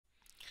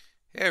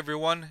Hey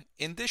everyone,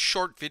 in this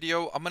short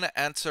video I'm going to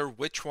answer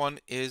which one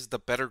is the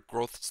better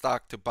growth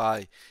stock to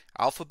buy,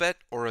 Alphabet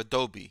or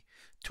Adobe.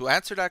 To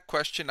answer that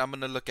question I'm going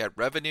to look at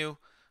revenue,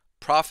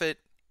 profit,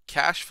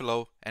 cash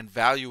flow, and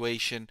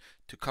valuation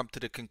to come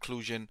to the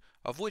conclusion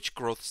of which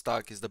growth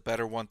stock is the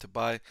better one to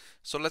buy.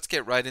 So let's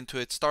get right into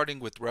it, starting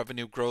with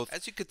revenue growth.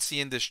 As you can see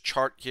in this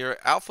chart here,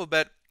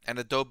 Alphabet and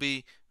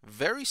Adobe,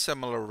 very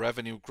similar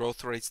revenue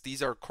growth rates.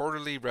 These are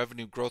quarterly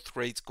revenue growth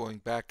rates going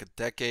back a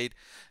decade.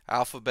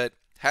 Alphabet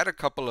had a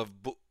couple of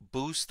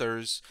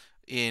boosters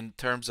in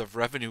terms of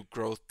revenue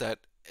growth that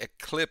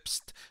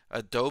eclipsed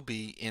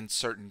Adobe in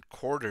certain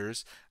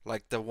quarters,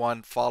 like the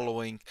one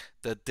following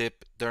the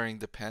dip during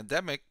the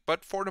pandemic.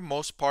 But for the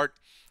most part,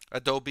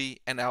 Adobe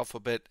and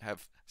Alphabet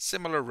have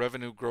similar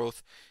revenue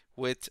growth,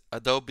 with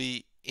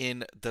Adobe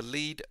in the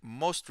lead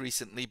most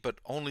recently, but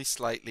only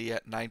slightly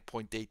at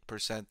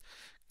 9.8%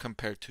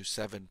 compared to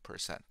 7%.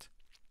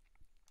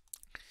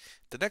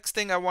 The next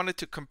thing I wanted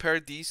to compare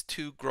these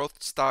two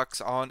growth stocks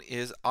on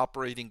is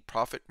operating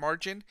profit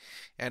margin.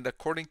 And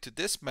according to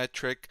this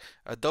metric,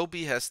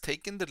 Adobe has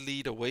taken the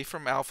lead away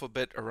from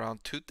Alphabet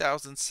around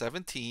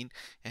 2017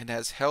 and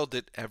has held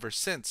it ever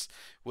since,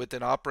 with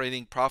an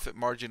operating profit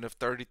margin of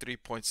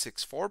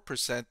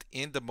 33.64%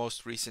 in the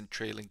most recent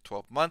trailing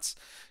 12 months,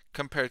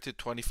 compared to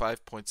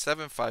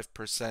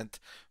 25.75%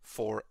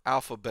 for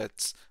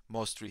Alphabet's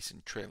most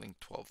recent trailing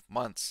 12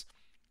 months.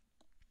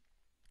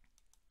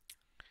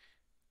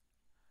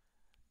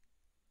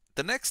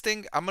 The next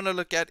thing I'm going to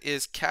look at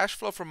is cash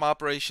flow from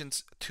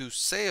operations to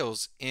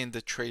sales in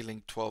the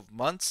trailing 12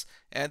 months.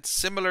 And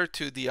similar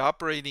to the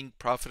operating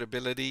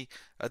profitability,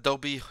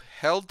 Adobe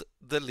held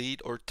the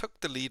lead or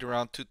took the lead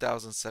around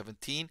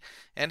 2017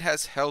 and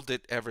has held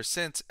it ever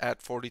since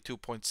at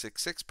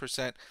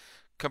 42.66%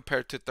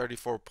 compared to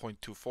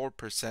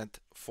 34.24%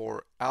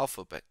 for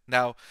Alphabet.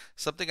 Now,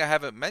 something I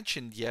haven't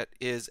mentioned yet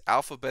is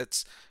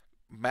Alphabet's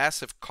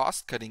massive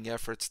cost-cutting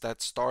efforts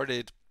that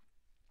started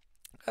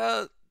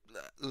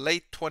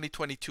late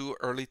 2022,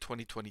 early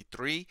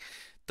 2023.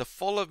 The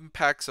full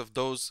impacts of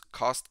those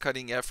cost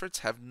cutting efforts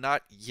have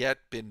not yet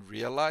been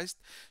realized.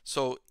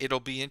 So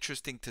it'll be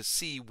interesting to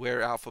see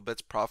where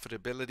Alphabet's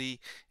profitability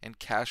and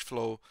cash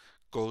flow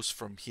goes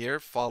from here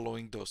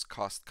following those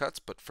cost cuts.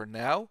 But for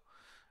now,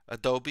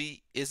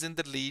 Adobe is in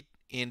the lead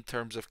in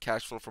terms of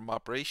cash flow from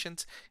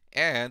operations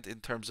and in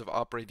terms of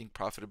operating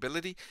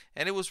profitability,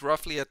 and it was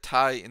roughly a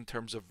tie in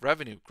terms of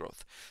revenue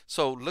growth.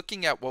 So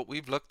looking at what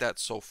we've looked at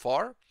so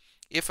far,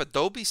 if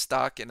Adobe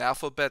stock and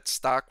Alphabet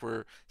stock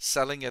were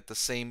selling at the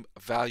same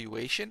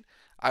valuation,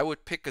 I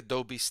would pick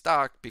Adobe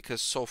stock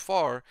because so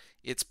far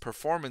its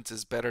performance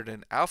is better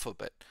than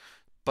Alphabet.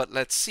 But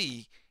let's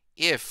see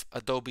if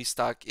Adobe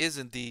stock is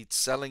indeed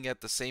selling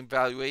at the same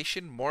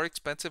valuation, more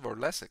expensive or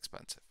less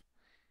expensive.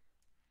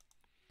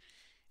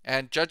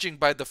 And judging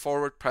by the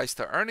forward price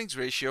to earnings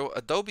ratio,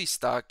 Adobe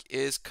stock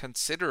is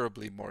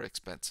considerably more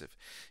expensive.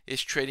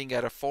 It's trading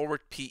at a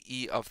forward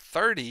PE of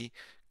 30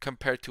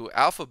 compared to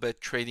Alphabet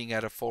trading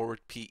at a forward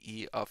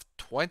PE of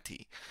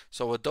 20.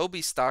 So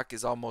Adobe stock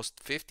is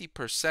almost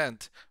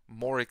 50%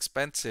 more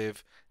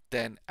expensive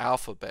than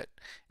Alphabet.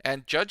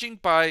 And judging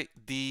by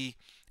the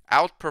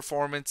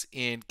outperformance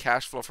in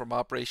cash flow from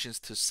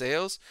operations to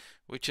sales,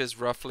 which is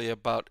roughly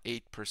about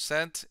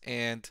 8%,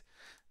 and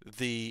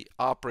the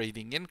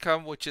operating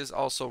income, which is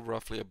also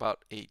roughly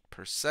about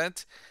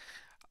 8%,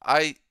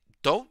 I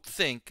don't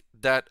think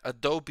that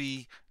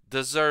Adobe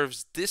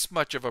deserves this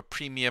much of a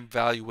premium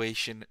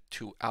valuation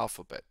to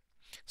Alphabet.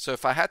 So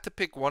if I had to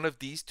pick one of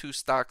these two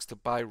stocks to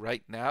buy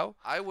right now,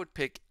 I would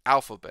pick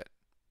Alphabet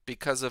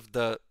because of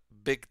the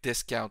big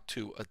discount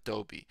to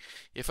Adobe.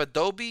 If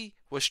Adobe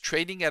was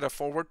trading at a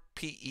forward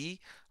PE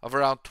of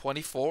around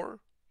 24,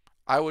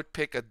 I would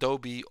pick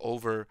Adobe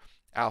over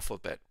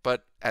Alphabet.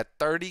 But at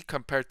 30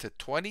 compared to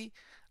 20,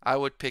 I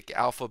would pick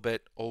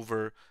Alphabet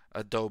over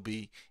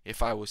Adobe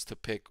if I was to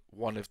pick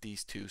one of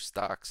these two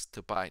stocks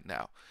to buy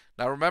now.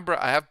 Now remember,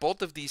 I have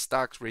both of these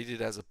stocks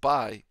rated as a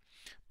buy,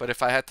 but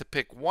if I had to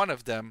pick one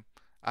of them,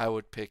 I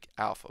would pick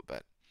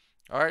Alphabet.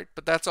 Alright,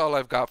 but that's all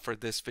I've got for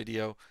this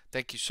video.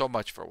 Thank you so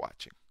much for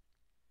watching.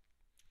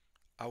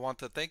 I want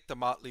to thank the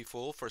Motley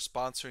Fool for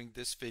sponsoring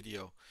this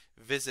video.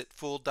 Visit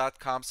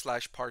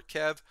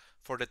fool.com/Parkev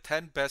for the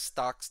 10 best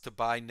stocks to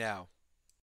buy now.